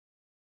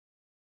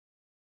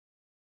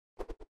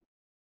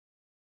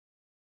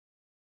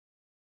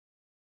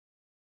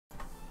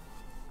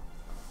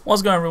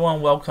What's going on,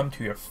 everyone? Welcome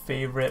to your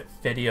favorite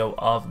video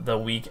of the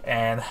week,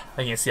 and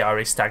like you can see I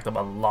already stacked up a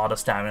lot of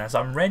stamina, so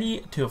I'm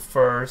ready to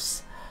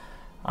first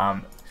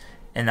and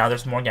now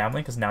there's more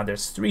gambling because now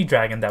there's 3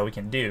 dragon that we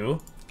can do,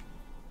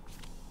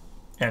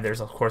 and there's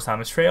of course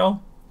Thomas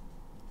Trail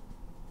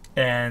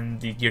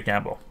and the gear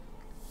gamble.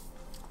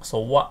 So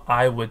what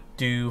I would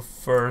do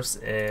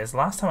first is,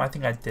 last time I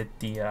think I did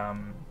the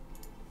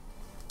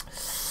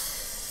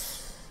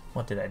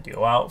what did I do?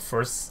 Well,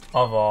 first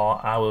of all,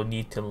 I will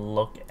need to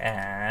look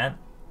at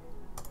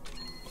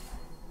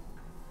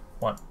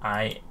what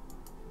I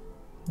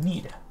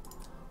need.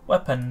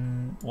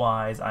 Weapon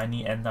wise, I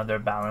need another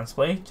balance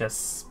blade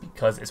just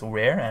because it's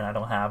rare and I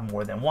don't have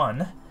more than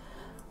one,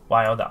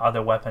 while the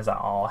other weapons I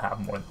all have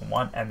more than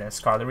one. And then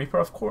Scarlet Reaper,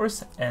 of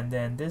course, and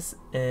then this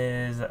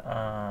is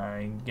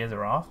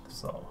Gizaroth.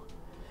 So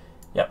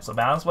yep, so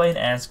balance blade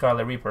and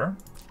Scarlet Reaper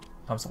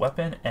comes the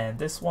weapon, and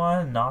this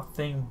one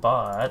nothing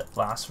but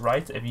Blast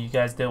Rights. If you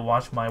guys did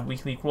watch my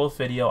weekly growth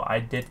video, I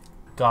did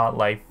got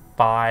like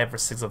 5 or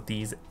 6 of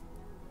these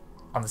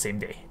on the same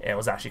day. It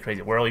was actually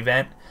crazy. World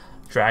event,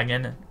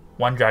 dragon,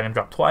 one dragon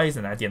dropped twice,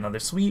 and I did another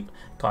sweep,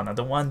 got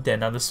another one, then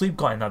another sweep,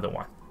 got another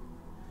one.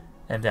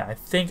 And then I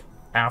think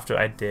after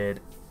I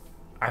did,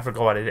 I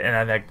forgot what I did, and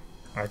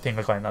I think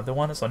I got another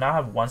one. So now I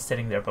have one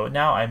sitting there, but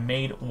now I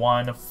made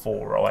one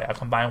for, I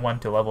combined one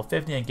to level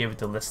 50 and gave it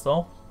to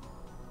Listo.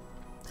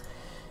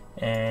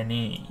 And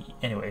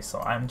anyway, so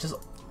I'm just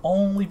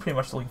only pretty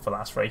much looking for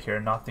last right here,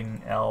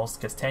 nothing else,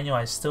 because Tenyo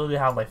I still do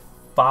have like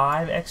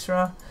 5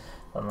 extra,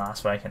 but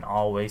last right I can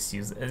always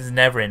use. It's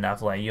never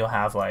enough. Like you can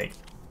have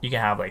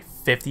like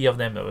 50 of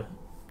them.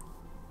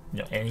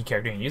 Any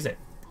character can use it.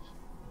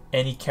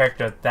 Any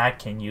character that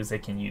can use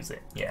it can use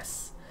it.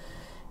 Yes.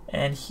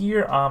 And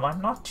here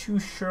I'm not too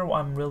sure what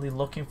I'm really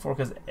looking for,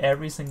 because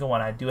every single one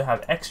I do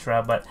have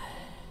extra, but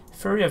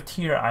Fury of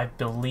Tyr, I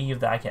believe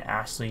that I can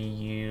actually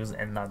use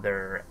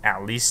another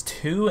at least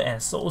 2,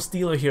 and Soul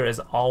Stealer here is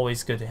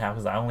always good to have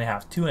because I only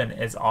have 2 and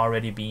it's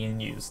already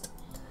being used.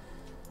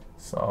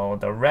 So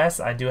the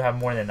rest I do have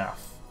more than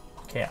enough.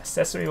 Okay,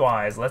 accessory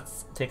wise,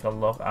 let's take a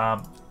look.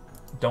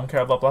 Don't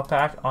care about Blood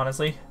Pack,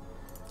 honestly.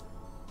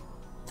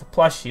 The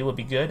plushie would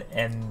be good,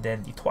 and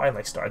then the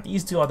Twilight Star.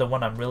 These 2 are the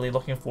one I'm really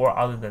looking for.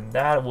 Other than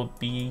that would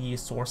be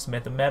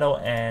Swordsmith Metal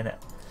and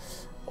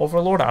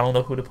Overlord. I don't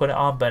know who to put it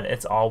on, but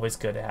it's always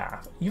good to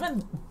have.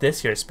 Even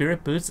this here,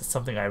 Spirit Boots, is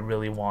something I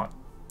really want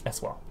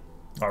as well.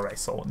 Alright,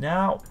 so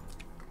now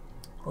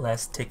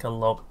let's take a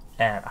look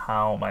at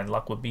how my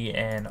luck would be.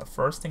 And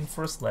first thing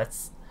first,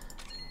 let's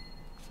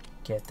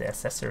get the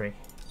accessory.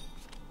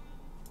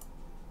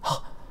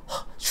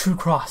 True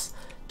Cross!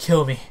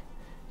 Kill me!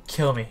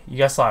 Kill me. You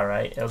guys saw it,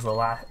 right? It was the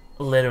last,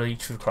 literally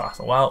True Cross.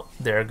 Well,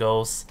 there it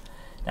goes.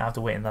 Now I have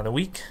to wait another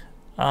week.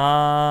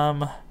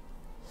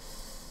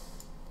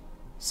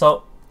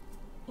 So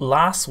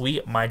last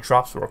week my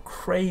drops were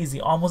crazy.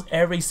 Almost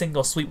every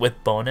single sweep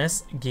with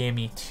bonus gave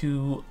me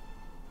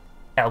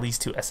at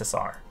least 2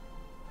 SSR.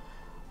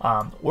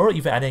 World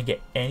event I didn't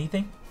get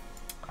anything.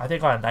 I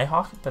think I got a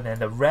Nighthawk, but then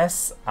the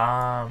rest,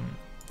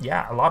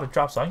 yeah, a lot of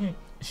drops. So I can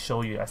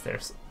show you guys.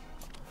 There's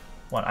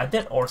one I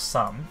did, or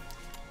some.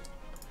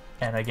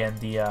 And again,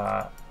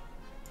 the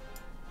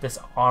this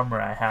armor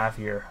I have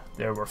here,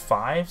 there were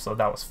 5. So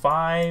that was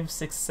 5,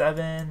 6,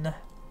 7.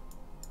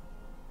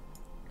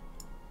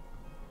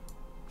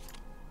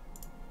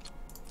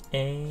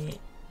 8,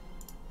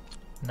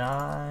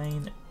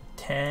 9,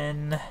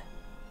 10,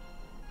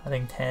 I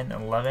think 10,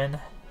 11,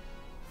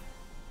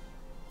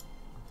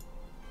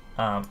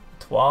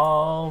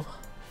 12.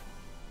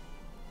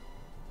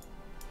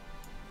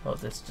 Oh,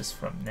 this is just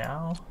from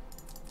now.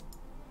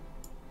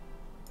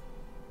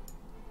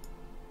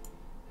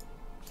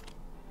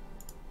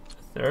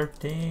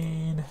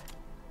 13,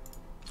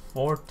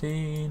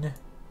 14,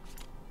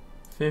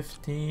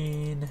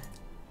 15.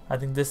 I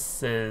think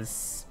this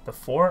is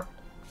before.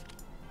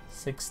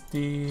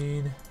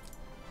 16,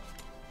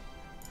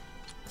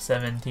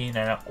 17,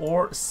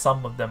 or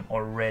some of them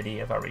already,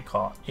 if I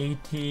recall.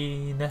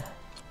 18,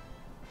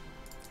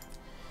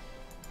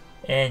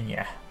 and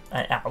yeah,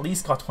 I at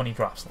least got 20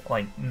 drops.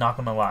 Like, not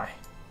gonna lie,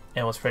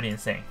 it was pretty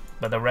insane.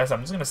 But the rest,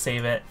 I'm just gonna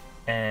save it,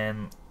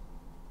 and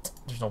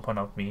there's no point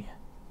of me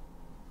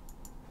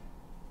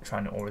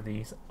trying to order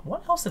these.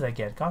 What else did I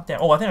get? God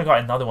damn! Oh, I think I got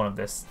another one of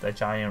this, the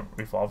Giant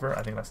Revolver.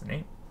 I think that's the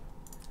name.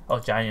 Oh,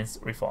 Giant's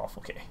Revolve.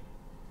 Okay.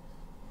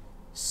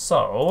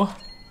 So,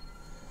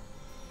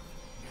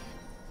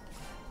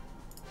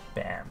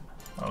 bam.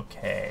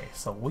 Okay,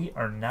 so we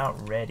are now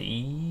ready.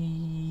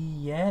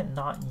 Yet?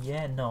 Not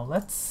yet. No,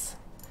 let's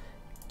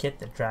get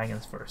the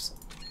dragons first.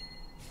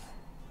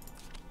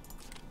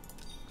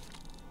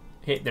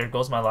 Okay, there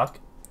goes my luck.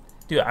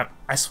 Dude,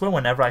 I swear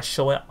whenever I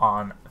show it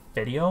on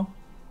video,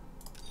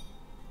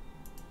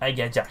 I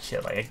get jack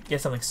shit. Like, I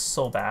get something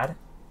so bad.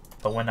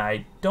 But when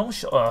I don't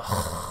show...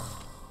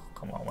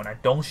 come on, when I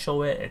don't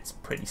show it, it's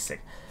pretty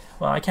sick.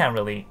 Well, I can't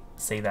really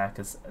say that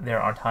because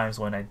there are times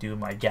when I do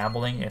my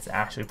gambling. It's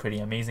actually pretty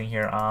amazing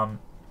here.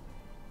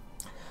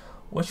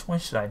 Which one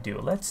should I do?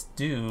 Let's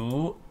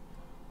do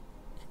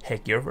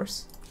Hit gear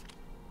reverse.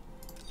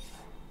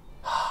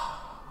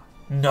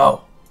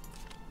 No.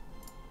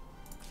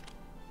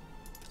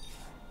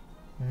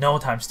 No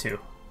times 2.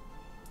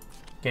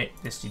 Okay,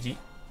 this GG.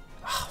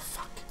 Oh,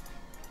 fuck.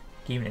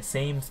 Gave me the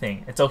same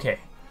thing. It's okay.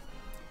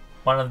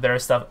 One of the better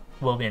stuff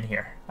will be in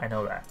here. I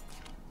know that.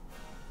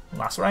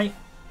 Last right.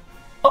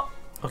 Oh,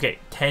 okay.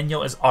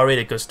 Tenyo is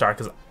already a good start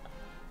because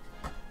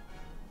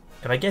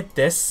if I get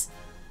this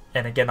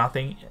and I get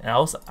nothing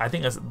else, I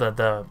think it's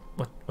the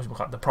what you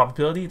call it, the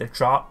probability, the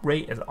drop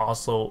rate is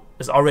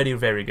already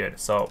very good.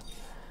 So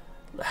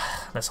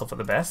let's hope for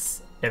the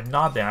best. If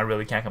not, then I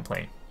really can't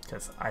complain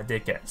because I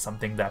did get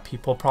something that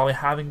people probably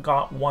haven't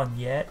got one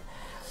yet.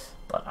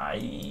 But I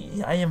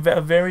am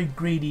a very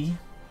greedy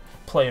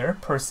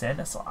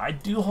person, so I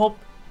do hope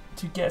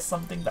to get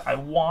something that I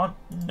want.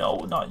 No,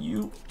 not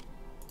you.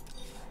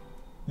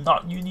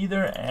 Not you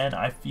neither, and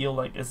I feel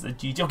like it's a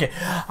GG. Okay,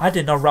 I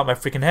did not rub my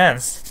freaking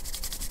hands.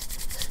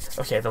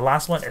 Okay, the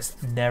last one is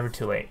never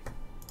too late.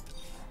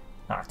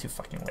 Not too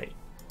fucking late.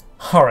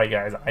 Alright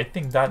guys, I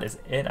think that is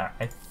it.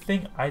 I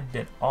think I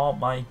did all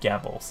my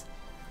gambles.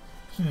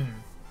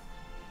 Am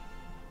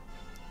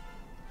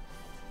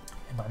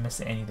I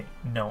missing anything?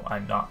 No,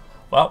 I'm not.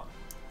 Well,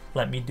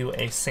 let me do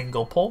a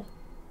single pull.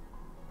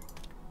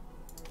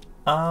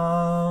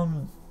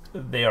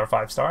 They are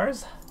 5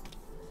 stars.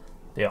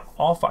 They are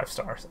all 5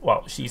 stars.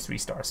 Well, she's 3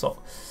 stars. So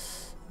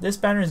this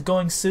banner is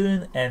going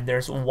soon, and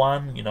there's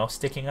one, you know,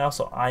 sticking out.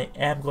 So I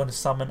am going to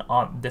summon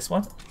on this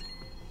one.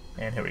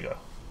 And here we go.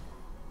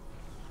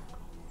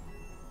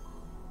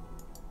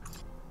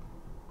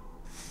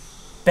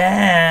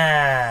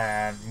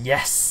 Bam!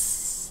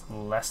 Yes!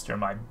 Lester,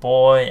 my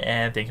boy.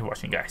 And thank you for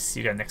watching, guys.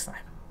 See you guys next time.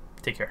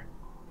 Take care.